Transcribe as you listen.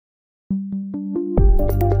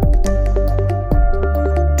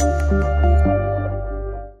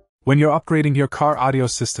When you're upgrading your car audio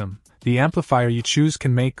system, the amplifier you choose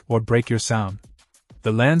can make or break your sound.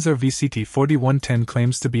 The Lanzar VCT4110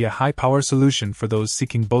 claims to be a high-power solution for those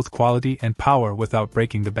seeking both quality and power without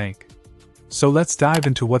breaking the bank. So let's dive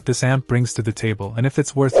into what this amp brings to the table and if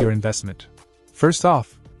it's worth your investment. First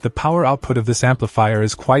off, the power output of this amplifier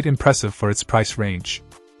is quite impressive for its price range.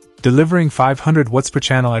 Delivering 500 watts per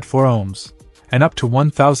channel at 4 ohms, and up to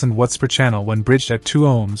 1000 watts per channel when bridged at 2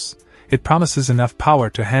 ohms, it promises enough power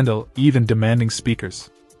to handle even demanding speakers.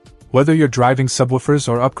 Whether you're driving subwoofers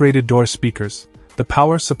or upgraded door speakers, the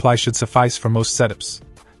power supply should suffice for most setups.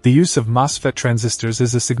 The use of MOSFET transistors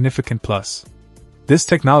is a significant plus. This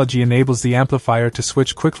technology enables the amplifier to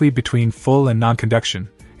switch quickly between full and non-conduction,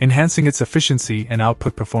 enhancing its efficiency and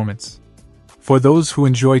output performance. For those who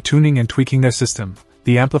enjoy tuning and tweaking their system,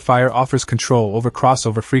 the amplifier offers control over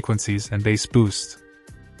crossover frequencies and bass boost.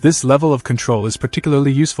 This level of control is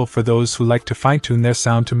particularly useful for those who like to fine-tune their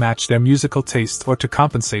sound to match their musical taste or to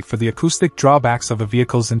compensate for the acoustic drawbacks of a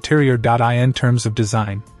vehicle's interior. In terms of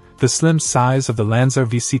design, the slim size of the Lanzar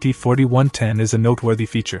VCT4110 is a noteworthy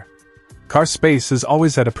feature. Car space is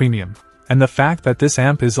always at a premium, and the fact that this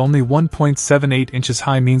amp is only 1.78 inches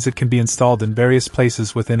high means it can be installed in various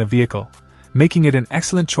places within a vehicle, making it an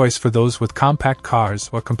excellent choice for those with compact cars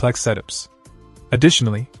or complex setups.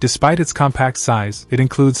 Additionally, despite its compact size, it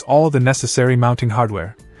includes all the necessary mounting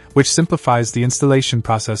hardware, which simplifies the installation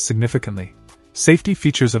process significantly. Safety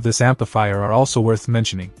features of this amplifier are also worth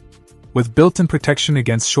mentioning. With built-in protection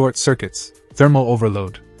against short circuits, thermal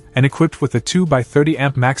overload, and equipped with a 2x30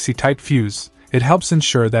 amp maxi-tight fuse, it helps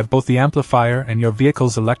ensure that both the amplifier and your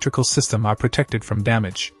vehicle's electrical system are protected from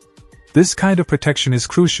damage. This kind of protection is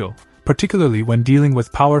crucial, particularly when dealing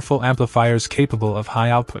with powerful amplifiers capable of high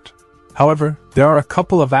output. However, there are a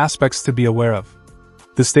couple of aspects to be aware of.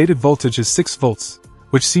 The stated voltage is 6 volts,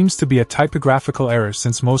 which seems to be a typographical error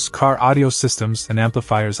since most car audio systems and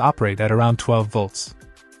amplifiers operate at around 12 volts.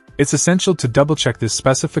 It's essential to double-check this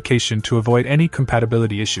specification to avoid any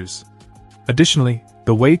compatibility issues. Additionally,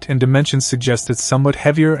 the weight and dimensions suggest it's somewhat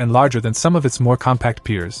heavier and larger than some of its more compact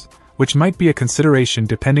peers, which might be a consideration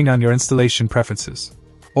depending on your installation preferences.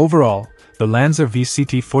 Overall, the Lanzar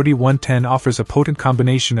VCT4110 offers a potent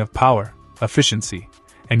combination of power, efficiency,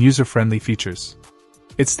 and user-friendly features.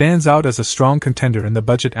 It stands out as a strong contender in the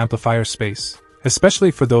budget amplifier space,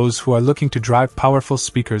 especially for those who are looking to drive powerful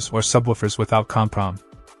speakers or subwoofers without comprom.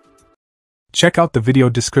 Check out the video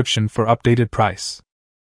description for updated price.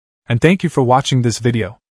 And thank you for watching this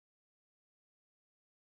video.